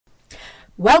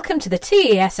Welcome to the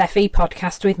TESFE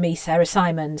podcast with me, Sarah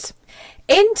Simons.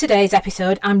 In today's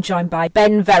episode, I'm joined by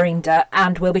Ben Verinder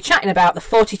and we'll be chatting about the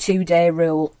 42-day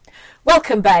rule.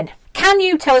 Welcome, Ben. Can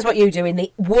you tell us what you do in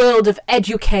the world of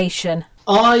education?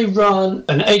 I run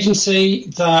an agency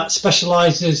that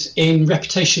specialises in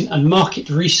reputation and market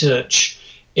research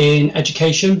in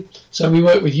education. So we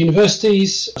work with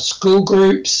universities, school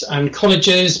groups and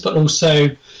colleges, but also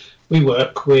we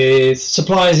work with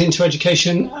suppliers into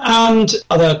education and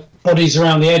other bodies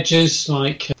around the edges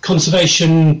like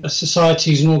conservation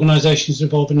societies and organisations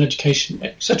involved in education,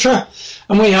 etc.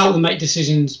 And we help them make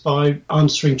decisions by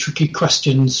answering tricky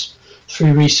questions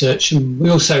through research, and we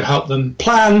also help them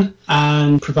plan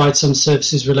and provide some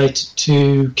services related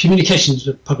to communications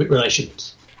with public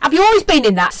relations. Have you always been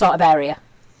in that sort of area?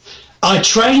 I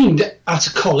trained at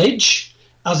a college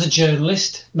as a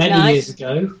journalist many years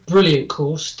ago. Brilliant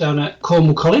course down at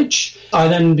Cornwall College. I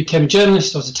then became a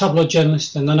journalist. I was a tabloid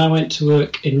journalist, and then I went to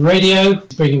work in radio,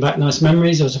 bringing back nice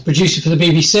memories. I was a producer for the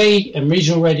BBC and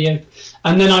regional radio.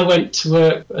 And then I went to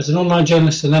work as an online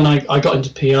journalist, and then I got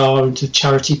into PR, into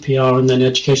charity PR, and then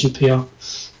education PR.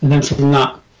 And then from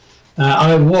that,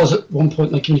 I was at one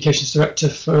point the communications director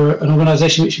for an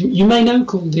organisation which you may know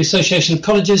called the Association of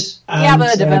Colleges. And, yeah, I've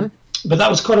heard of them. But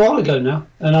that was quite a while ago now,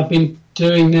 and I've been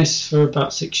doing this for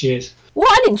about 6 years.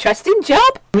 What an interesting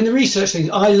job. I mean, the research thing,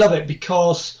 I love it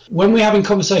because when we're having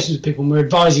conversations with people and we're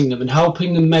advising them and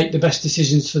helping them make the best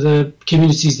decisions for the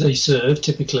communities they serve,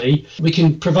 typically, we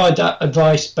can provide that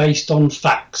advice based on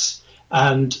facts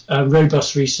and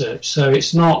robust research. So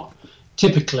it's not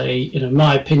typically,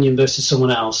 my opinion versus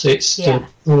someone else. It's the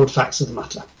broad facts of the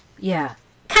matter. Yeah.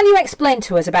 Can you explain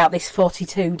to us about this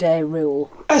 42-day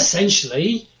rule?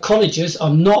 Essentially, colleges are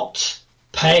not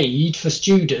paid for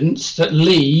students that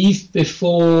leave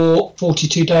before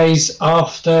 42 days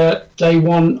after day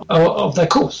one of their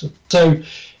course. So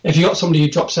if you've got somebody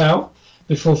who drops out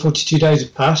before 42 days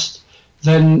have passed,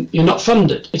 then you're not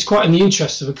funded. It's quite in the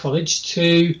interest of a college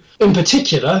to, in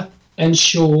particular,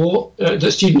 ensure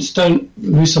that students don't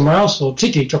move somewhere else or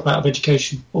particularly drop out of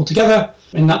education altogether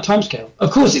in that timescale.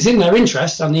 Of course, it's in their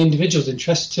interest and the individual's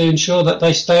interest to ensure that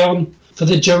they stay on for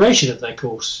the duration of their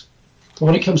course. But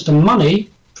when it comes to money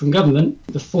from government,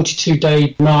 the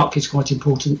 42-day mark is quite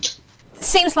important. It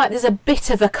seems like there's a bit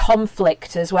of a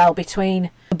conflict as well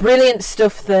between the brilliant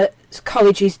stuff that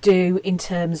colleges do in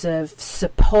terms of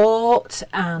support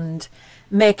and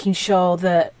making sure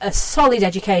that a solid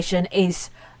education is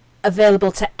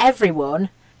available to everyone,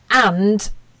 and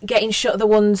getting shut of the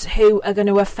ones who are going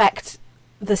to affect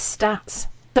the stats.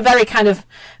 It's a very kind of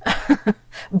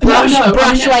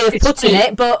brash way of putting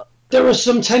it, but there are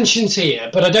some tensions here,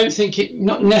 but I don't think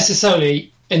not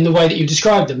necessarily in the way that you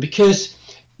described them, because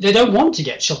they don't want to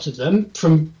get shot of them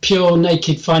from pure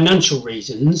naked financial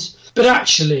reasons, but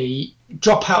actually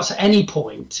dropouts at any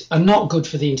point are not good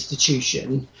for the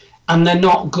institution and they're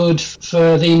not good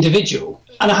for the individual.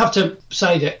 And I have to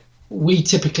say that we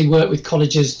typically work with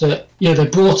colleges that, they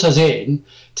brought us in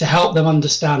to help them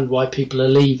understand why people are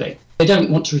leaving. They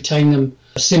don't want to retain them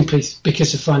simply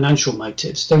because of financial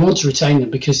motives. They want to retain them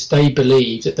because they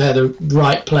believe that they're the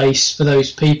right place for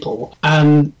those people.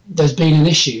 And there's been an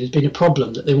issue, there's been a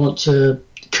problem that they want to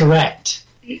correct.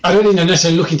 I don't think they're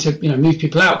necessarily looking to, move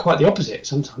people out, quite the opposite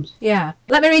sometimes. Yeah.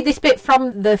 Let me read this bit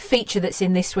from the feature that's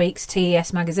in this week's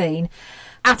TES magazine.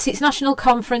 At its national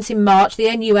conference in March,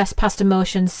 the NUS passed a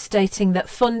motion stating that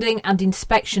funding and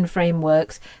inspection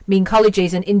frameworks mean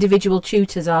colleges and individual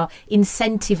tutors are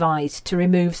incentivised to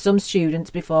remove some students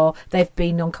before they've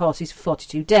been on courses for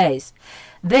 42 days.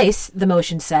 This, the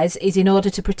motion says, is in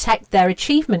order to protect their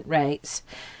achievement rates.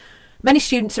 Many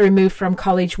students are removed from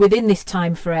college within this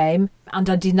time frame and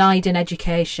are denied an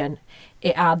education.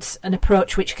 It adds an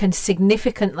approach which can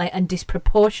significantly and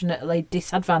disproportionately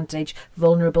disadvantage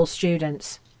vulnerable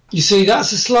students. You see,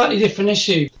 that's a slightly different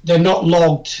issue. They're not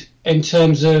logged in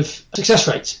terms of success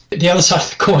rates. The other side of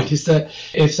the coin is that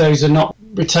if those are not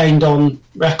retained on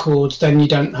records, then you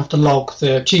don't have to log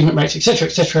the achievement rates, etc.,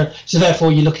 etc. So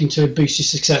therefore, you're looking to boost your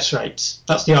success rates.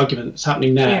 That's the argument that's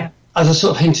happening there. Yeah. As I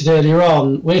sort of hinted earlier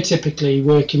on, we're typically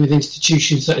working with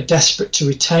institutions that are desperate to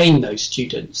retain those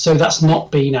students. So that's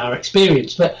not been our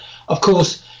experience. But of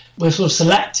course, we're sort of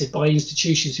selected by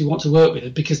institutions who want to work with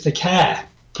us because they care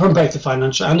from both the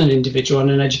financial and an individual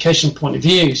and an educational point of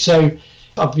view. So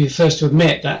I'll be the first to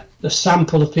admit that the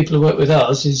sample of people who work with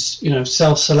us is,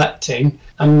 self-selecting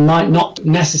and might not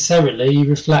necessarily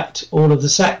reflect all of the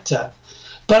sector.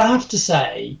 But I have to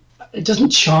say, it doesn't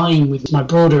chime with my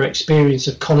broader experience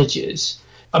of colleges,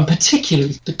 and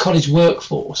particularly the college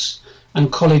workforce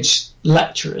and college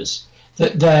lecturers.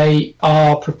 that they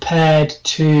are prepared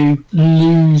to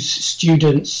lose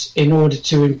students in order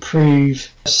to improve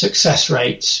success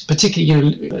rates,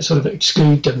 particularly, sort of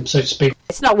exclude them, so to speak.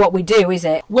 It's not what we do, is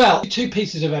it? Well, two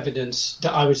pieces of evidence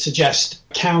that I would suggest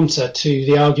counter to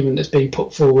the argument that's being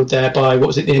put forward there by,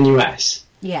 the NUS.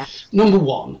 Yeah. Number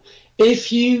one,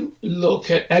 if you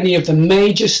look at any of the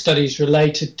major studies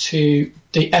related to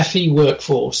the FE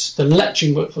workforce, the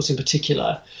lecturing workforce in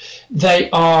particular, they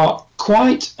are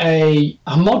quite a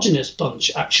homogenous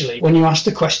bunch, actually. When you ask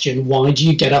the question, why do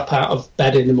you get up out of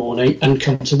bed in the morning and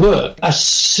come to work? A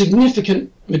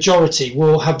significant majority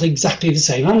will have exactly the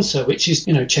same answer, which is,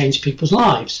 change people's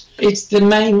lives. It's the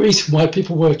main reason why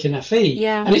people work in FE.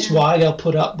 And it's why they'll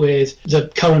put up with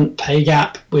the current pay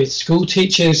gap with school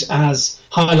teachers, as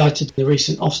highlighted in the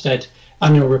recent Ofsted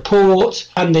annual report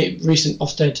and the recent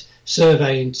Ofsted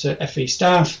survey into FE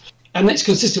staff. And it's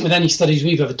consistent with any studies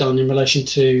we've ever done in relation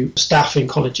to staff in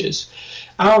colleges.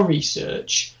 Our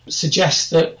research suggests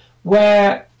that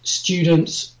where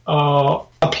students are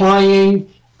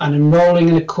applying and enrolling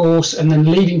in a course and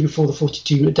then leaving before the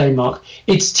 42-day mark,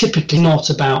 it's typically not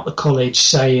about the college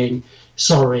saying,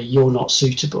 sorry, you're not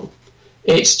suitable.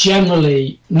 It's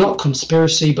generally not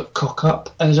conspiracy, but cock-up.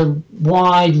 There's a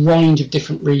wide range of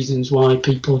different reasons why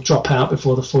people drop out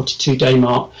before the 42-day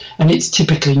mark, and it's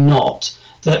typically not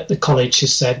that the college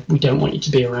has said, we don't want you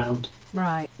to be around.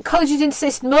 Right. Colleges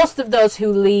insist most of those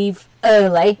who leave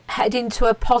early head into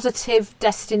a positive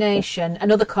destination,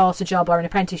 another course, a job or an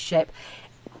apprenticeship.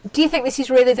 Do you think this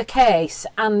is really the case?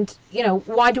 And,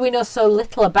 why do we know so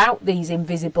little about these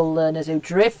invisible learners who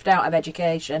drift out of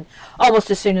education almost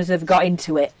as soon as they've got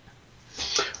into it?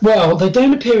 Well, they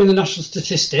don't appear in the national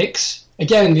statistics.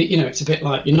 Again, it's a bit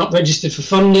like you're not registered for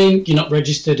funding, you're not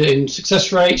registered in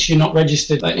success rates, you're not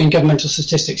registered in governmental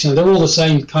statistics. They're all the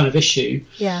same kind of issue.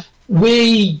 Yeah.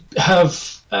 We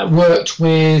have worked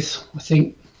with, I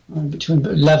think, between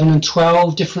 11 and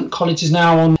 12 different colleges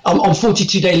now on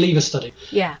 42-day leaver study.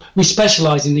 Yeah. We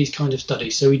specialise in these kind of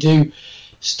studies. So we do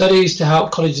studies to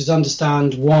help colleges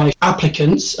understand why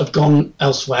applicants have gone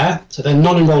elsewhere. So they're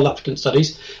non-enrolled applicant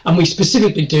studies. And we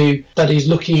specifically do studies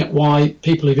looking at why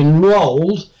people who've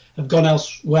enrolled have gone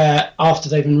elsewhere after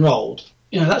they've enrolled.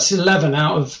 That's 11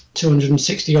 out of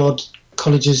 260-odd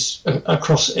colleges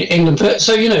across England.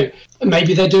 So,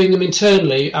 maybe they're doing them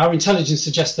internally. Our intelligence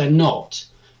suggests they're not.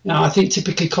 Now, I think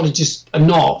typically colleges are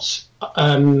not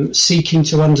seeking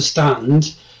to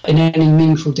understand in any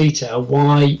meaningful detail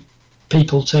why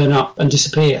people turn up and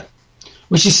disappear,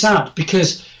 which is sad,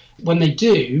 because when they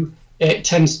do, it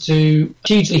tends to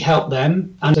hugely help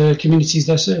them and the communities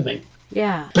they're serving.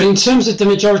 Yeah. But in terms of the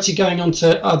majority going on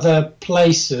to other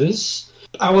places,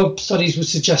 our studies would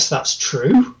suggest that's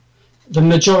true. The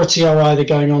majority are either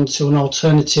going on to an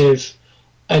alternative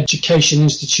education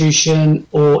institution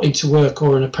or into work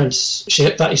or an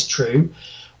apprenticeship. That is true.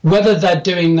 Whether they're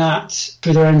doing that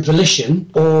through their own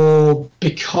volition or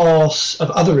because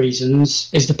of other reasons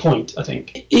is the point, I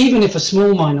think. Even if a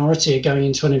small minority are going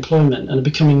into unemployment and are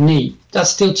becoming neat,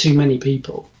 that's still too many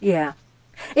people. Yeah.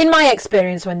 In my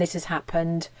experience, when this has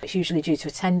happened, it's usually due to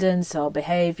attendance or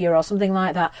behaviour or something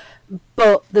like that.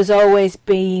 But there's always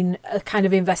been a kind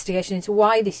of investigation into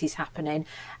why this is happening.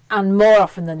 And more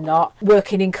often than not,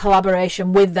 working in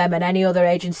collaboration with them and any other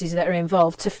agencies that are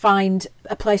involved to find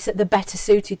a place that they're better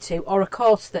suited to or a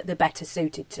course that they're better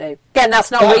suited to. Again,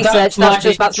 that's not research,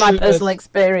 that's my personal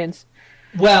experience.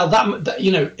 Well,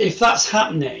 that if that's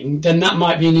happening, then that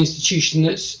might be an institution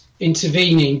that's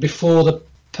intervening before the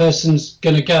person's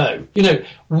going to go.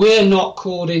 We're not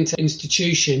called into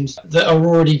institutions that are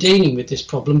already dealing with this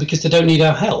problem because they don't need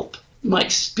our help. My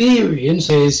experience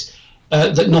is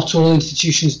that not all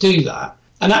institutions do that.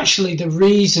 And actually the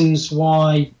reasons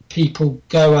why people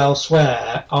go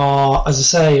elsewhere are, as I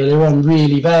say earlier on,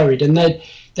 really varied. And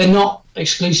they're not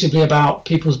exclusively about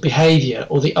people's behaviour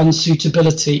or the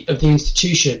unsuitability of the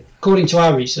institution. According to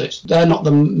our research, they're not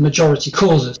the majority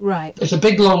causes. Right. It's a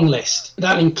big long list.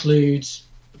 That includes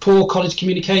poor college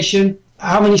communication.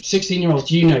 How many 16-year-olds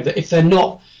do you know that if they're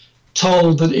not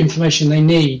told the information they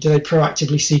need, do they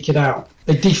proactively seek it out?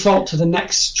 They default to the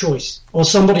next choice or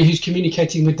somebody who's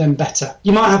communicating with them better.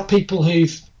 You might have people who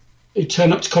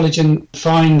turn up to college and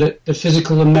find that the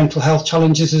physical and mental health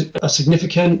challenges are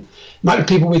significant. Might be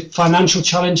people with financial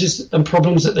challenges and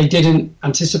problems that they didn't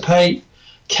anticipate,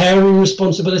 caring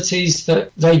responsibilities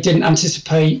that they didn't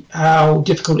anticipate how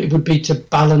difficult it would be to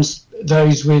balance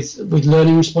those with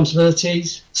learning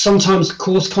responsibilities. Sometimes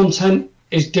course content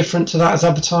is different to that as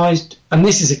advertised, and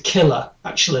this is a killer,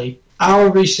 actually.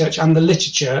 Our research and the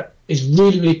literature is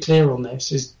really, really clear on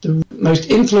this, is the most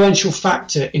influential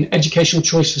factor in educational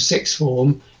choice for sixth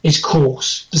form is course,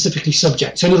 specifically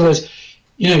subject. So in other words,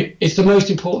 it's the most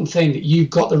important thing that you've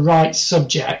got the right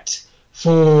subject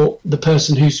for the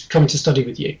person who's coming to study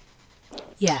with you.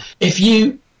 Yeah. If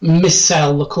you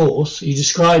missell the course, you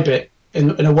describe it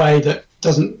in a way that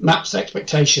doesn't match the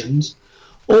expectations,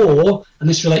 or, and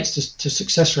this relates to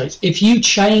success rates, if you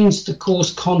change the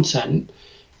course content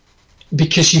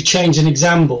because you change an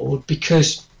exam board,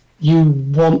 because you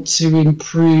want to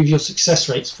improve your success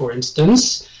rates, for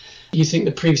instance, you think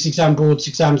the previous exam board's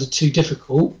exams are too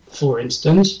difficult, for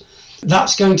instance,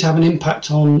 that's going to have an impact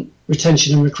on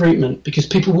retention and recruitment, because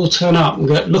people will turn up and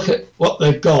go, look at what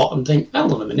they've got and think,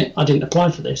 hold on a minute, I didn't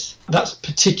apply for this. That's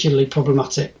particularly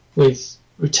problematic with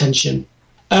retention.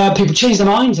 People change their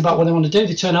minds about what they want to do.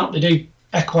 They turn up, they do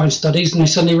equine studies, and they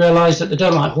suddenly realise that they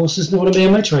don't like horses and they want to be a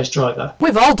motor race driver.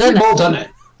 We've all done it.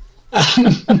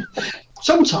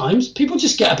 Sometimes people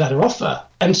just get a better offer,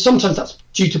 and sometimes that's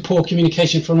due to poor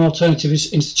communication from an alternative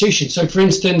institution. So, for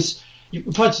instance, you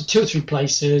apply to 2 or 3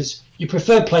 places, your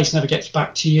preferred place never gets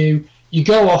back to you, you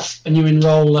go off and you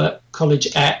enrol at College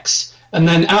X, and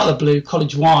then out of the blue,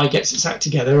 College Y gets its act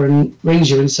together and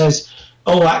rings you and says,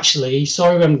 oh, actually,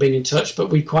 sorry we haven't been in touch, but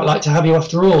we'd quite like to have you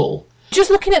after all. Just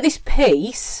looking at this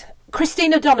piece,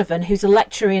 Christina Donovan, who's a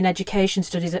lecturer in education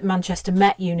studies at Manchester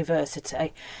Met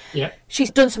University,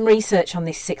 she's done some research on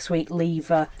this 6-week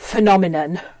leaver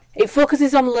phenomenon. It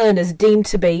focuses on learners deemed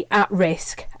to be at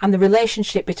risk and the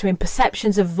relationship between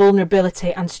perceptions of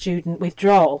vulnerability and student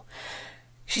withdrawal.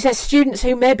 She says students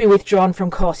who may be withdrawn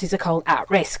from courses are called at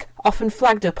risk, often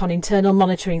flagged up on internal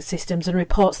monitoring systems and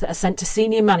reports that are sent to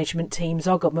senior management teams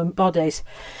or government bodies.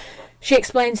 She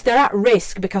explains they're at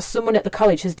risk because someone at the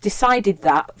college has decided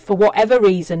that, for whatever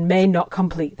reason, may not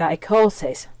complete their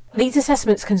courses. These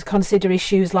assessments can consider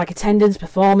issues like attendance,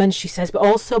 performance, she says, but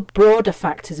also broader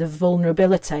factors of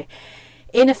vulnerability.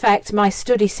 In effect, my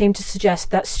study seemed to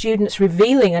suggest that students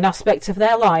revealing an aspect of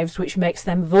their lives which makes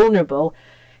them vulnerable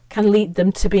can lead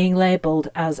them to being labelled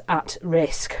as at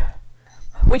risk,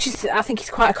 which is, I think, is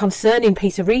quite a concerning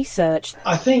piece of research.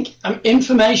 I think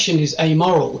information is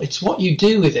amoral. It's what you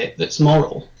do with it that's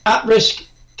moral. At risk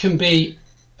can be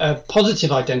a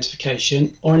positive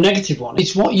identification or a negative one.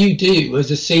 It's what you do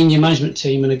as a senior management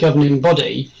team and a governing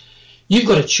body. You've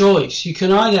got a choice. You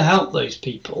can either help those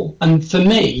people, and for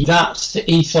me, that's the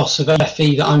ethos of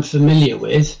FE that I'm familiar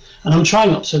with. And I'm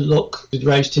trying not to look with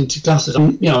rose-tinted glasses.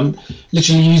 I'm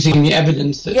literally using the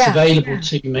evidence that's available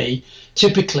to me.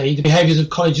 Typically, the behaviours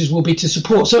of colleges will be to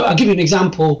support. So I'll give you an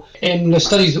example. In the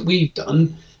studies that we've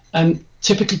done,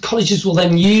 typically colleges will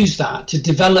then use that to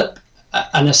develop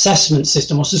an assessment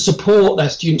system or to support their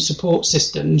student support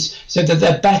systems so that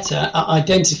they're better at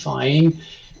identifying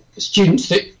students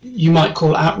that you might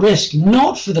call at risk,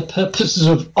 not for the purposes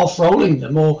of off-rolling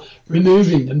them or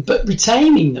removing them, but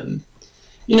retaining them.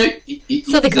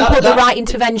 So they can put the right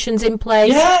interventions in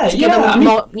place to give them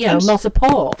more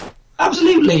support.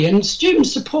 Absolutely, and student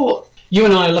support. You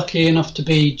and I are lucky enough to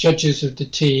be judges of the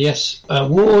TES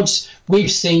awards.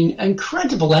 We've seen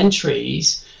incredible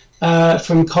entries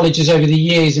from colleges over the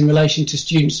years in relation to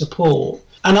student support.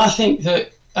 And I think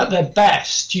that at their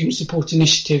best, student support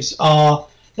initiatives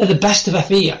they're the best of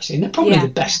FE, actually, and they're probably the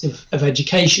best of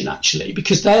education, actually,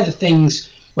 because they're the things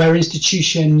where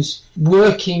institutions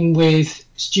working with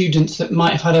students that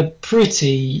might have had a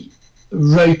pretty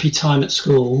ropey time at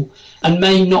school and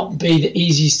may not be the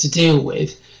easiest to deal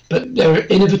with, but they're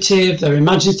innovative, they're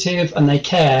imaginative, and they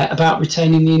care about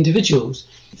retaining the individuals.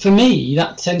 For me,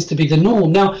 that tends to be the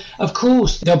norm. Now, of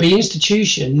course, there'll be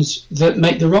institutions that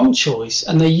make the wrong choice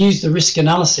and they use the risk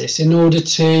analysis in order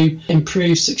to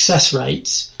improve success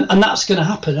rates. And that's going to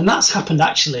happen. And that's happened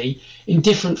actually in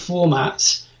different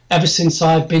formats ever since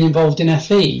I've been involved in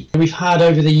FE. We've had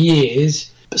over the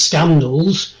years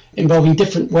scandals involving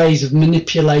different ways of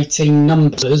manipulating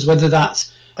numbers, whether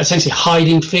that's essentially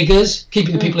hiding figures,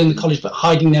 keeping the people in the college but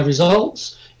hiding their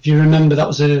results. If you remember, that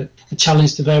was a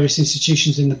challenge to various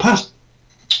institutions in the past,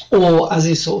 or as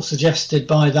is sort of suggested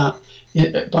by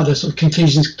by the sort of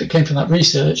conclusions that came from that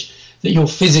research, that you're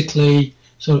physically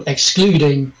sort of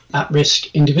excluding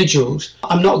at-risk individuals.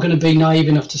 I'm not going to be naive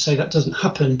enough to say that doesn't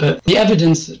happen, but the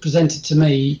evidence that's presented to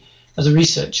me as a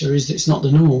researcher is that it's not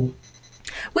the norm.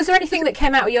 Was there anything that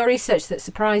came out of your research that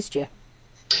surprised you?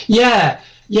 Yeah,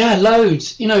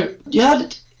 loads. You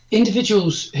had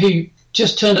individuals who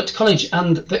just turned up to college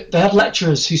and they had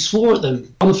lecturers who swore at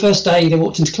them on the first day they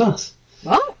walked into class.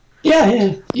 What?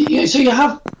 Yeah. So you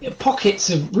have pockets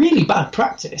of really bad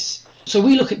practice. So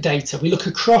we look at data, we look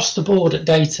across the board at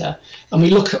data, and we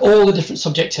look at all the different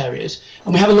subject areas,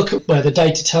 and we have a look at where the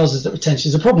data tells us that retention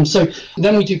is a problem. So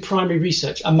then we do primary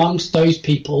research amongst those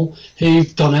people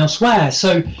who've gone elsewhere.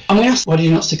 So, and we ask, why did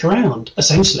you not stick around,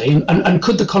 essentially, and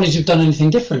could the college have done anything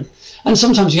different? And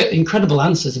sometimes you get incredible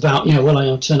answers about, well,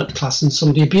 I turned up to class and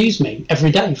somebody abused me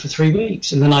every day for 3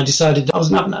 weeks, and then I decided that I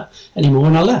wasn't having that anymore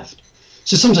and I left.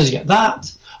 So sometimes you get that.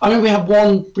 I mean, we had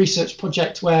one research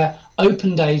project where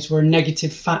open days were a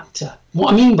negative factor.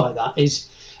 What I mean by that is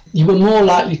you were more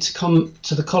likely to come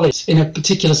to the college in a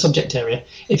particular subject area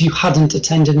if you hadn't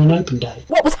attended an open day.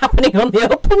 What was happening on the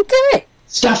open day?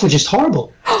 Staff were just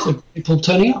horrible. So people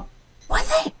turning up. Were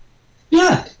they?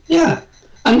 Yeah.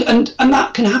 And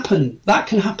that can happen. That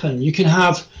can happen. You can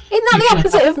have... Isn't that the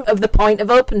opposite of the point of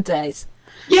open days?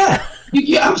 Yeah,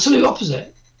 you're absolute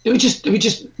opposite. It was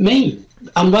just mean,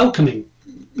 unwelcoming,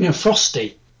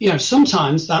 frosty.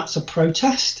 Sometimes that's a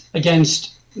protest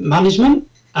against management.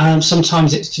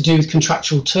 Sometimes it's to do with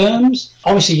contractual terms.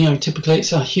 Obviously, typically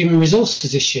it's a human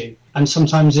resources issue and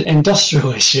sometimes an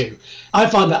industrial issue. I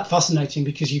find that fascinating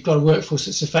because you've got a workforce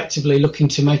that's effectively looking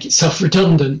to make itself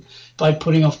redundant by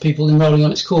putting off people enrolling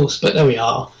on its course. But there we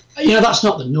are. That's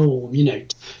not the norm,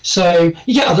 So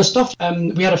you get other stuff.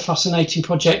 We had a fascinating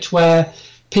project where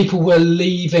people were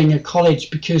leaving a college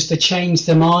because they changed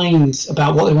their minds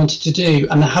about what they wanted to do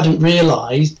and they hadn't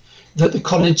realised that the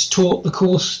college taught the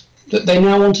course that they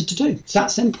now wanted to do. It's that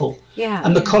simple. Yeah.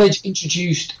 And the college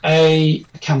introduced a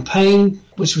campaign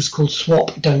which was called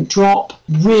Swap, Don't Drop,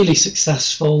 really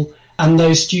successful. And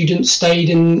those students stayed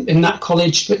in that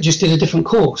college but just did a different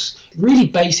course. Really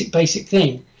basic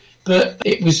thing. But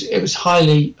it was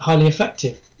highly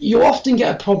effective. You often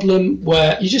get a problem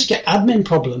where you just get admin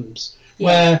problems.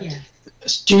 Where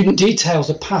student details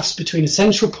are passed between a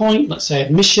central point, let's say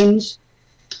admissions,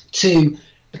 to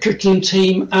a curriculum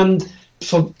team, and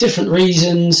for different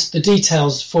reasons, the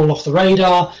details fall off the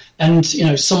radar, and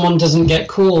someone doesn't get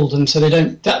called, and so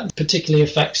that particularly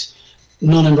affects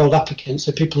non-enrolled applicants,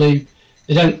 so people who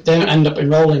they don't end up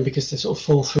enrolling because they sort of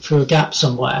fall through a gap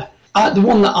somewhere. The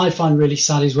one that I find really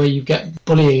sad is where you get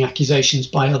bullying accusations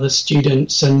by other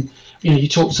students, and you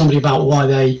talk to somebody about why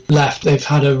they left. They've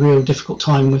had a real difficult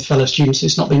time with fellow students.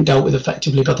 It's not being dealt with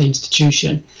effectively by the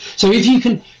institution. So if you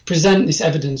can present this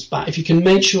evidence back, if you can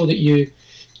make sure that you're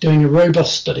doing a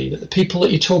robust study, that the people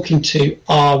that you're talking to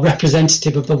are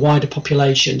representative of the wider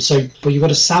population, so you've got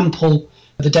to sample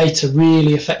the data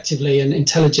really effectively and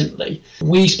intelligently.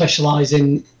 We specialise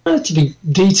in relatively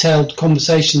detailed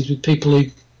conversations with people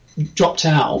who dropped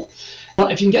out.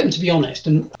 If you can get them to be honest,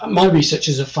 and my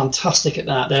researchers are fantastic at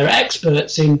that. They're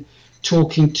experts in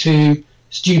talking to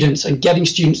students and getting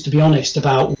students to be honest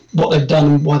about what they've done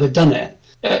and why they've done it.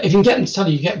 If you can get them to tell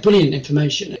you get brilliant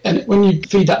information. And when you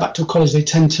feed that back to a college, they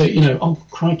tend to, oh,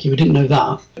 crikey, we didn't know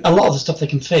that. A lot of the stuff they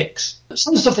can fix.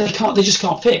 Some of the stuff they just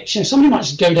can't fix. Somebody might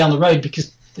just go down the road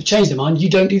because they've changed their mind. You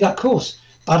don't do that course.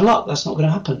 Bad luck, that's not going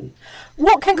to happen.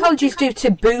 What can colleges do to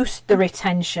boost the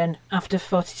retention after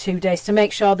 42 days to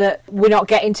make sure that we're not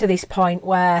getting to this point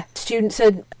where students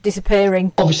are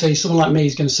disappearing? Obviously, someone like me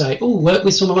is going to say, work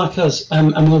with someone like us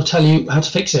and we'll tell you how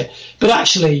to fix it. But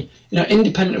actually,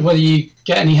 independent of whether you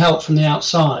get any help from the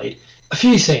outside, a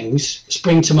few things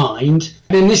spring to mind.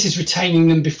 And this is retaining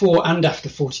them before and after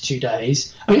 42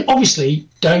 days. I mean, obviously,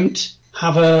 don't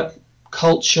have a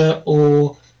culture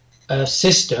or a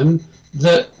system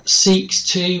that seeks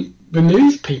to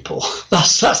remove people.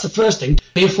 That's the first thing.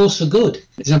 Be a force for good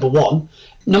is number one.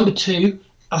 Number two,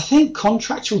 I think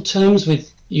contractual terms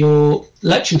with your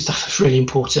lecturing staff is really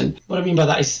important. What I mean by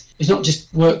that is not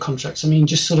just work contracts. I mean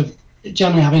just sort of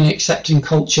generally having an accepting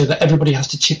culture that everybody has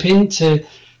to chip in to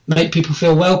make people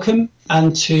feel welcome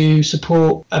and to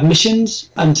support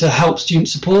admissions and to help student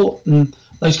support and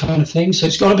those kind of things. So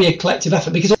it's got to be a collective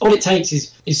effort, because all it takes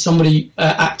is somebody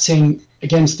acting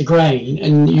against the grain,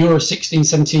 and you're a 16,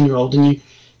 17-year-old and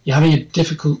you're having a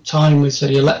difficult time with,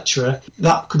 say, a lecturer.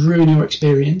 That could ruin your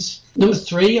experience. Number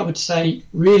three, I would say,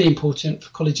 really important for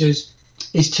colleges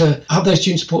is to have those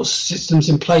student support systems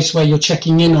in place where you're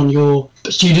checking in on your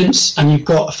students and you've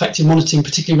got effective monitoring,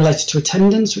 particularly related to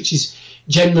attendance, which is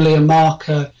generally a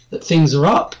marker that things are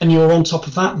up and you're on top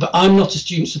of that. But I'm not a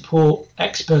student support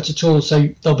expert at all, so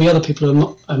there'll be other people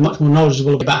who are much more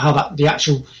knowledgeable about how the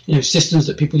actual systems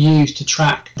that people use to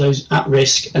track those at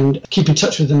risk and keep in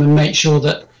touch with them and make sure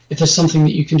that if there's something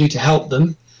that you can do to help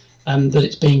them, that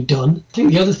it's being done. I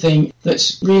think the other thing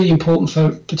that's really important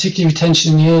for particularly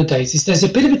retention in the early days is there's a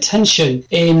bit of a tension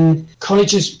in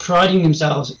colleges priding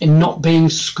themselves in not being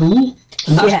school,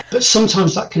 and but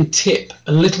sometimes that can tip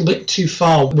a little bit too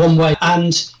far one way.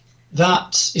 And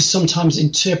that is sometimes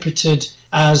interpreted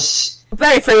as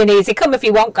very free and easy, come if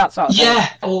you want, that sort of thing.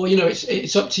 Yeah, or,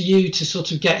 it's up to you to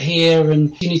sort of get here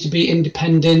and you need to be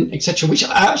independent, etc., which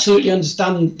I absolutely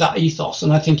understand that ethos,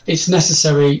 and I think it's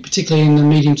necessary, particularly in the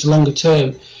medium to longer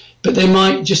term. But they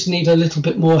might just need a little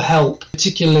bit more help,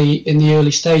 particularly in the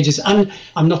early stages. And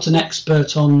I'm not an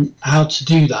expert on how to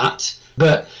do that,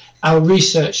 but our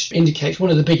research indicates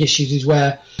one of the big issues is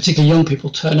where particularly young people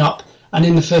turn up and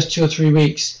in the first 2 or 3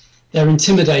 weeks they're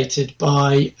intimidated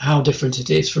by how different it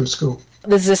is from school.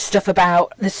 There's this stuff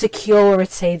about the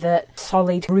security that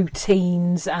solid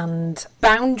routines and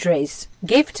boundaries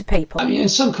give to people. I mean,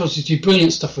 and some colleges do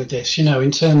brilliant stuff with this,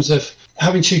 in terms of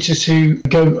having tutors who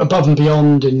go above and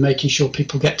beyond in making sure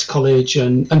people get to college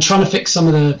and trying to fix some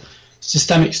of the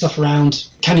systemic stuff around,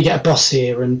 can you get a bus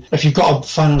here? And if you've got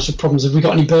financial problems, have we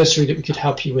got any bursary that we could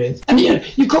help you with? And,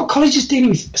 you've got colleges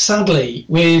dealing, sadly,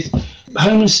 with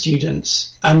homeless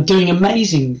students and doing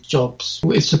amazing jobs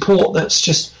with support that's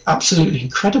just absolutely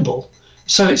incredible.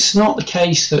 So it's not the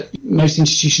case that most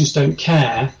institutions don't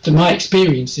care. My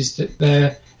experience is that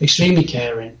they're extremely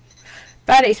caring.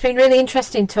 But it's been really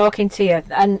interesting talking to you,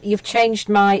 and you've changed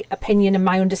my opinion and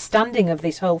my understanding of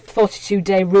this whole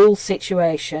 42-day rule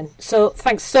situation. So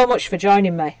thanks so much for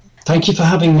joining me. Thank you for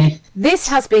having me. This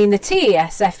has been the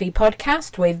TES FE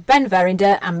podcast with Ben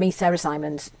Verinder and me, Sarah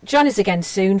Simons. Join us again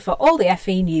soon for all the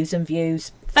FE news and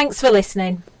views. Thanks for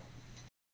listening.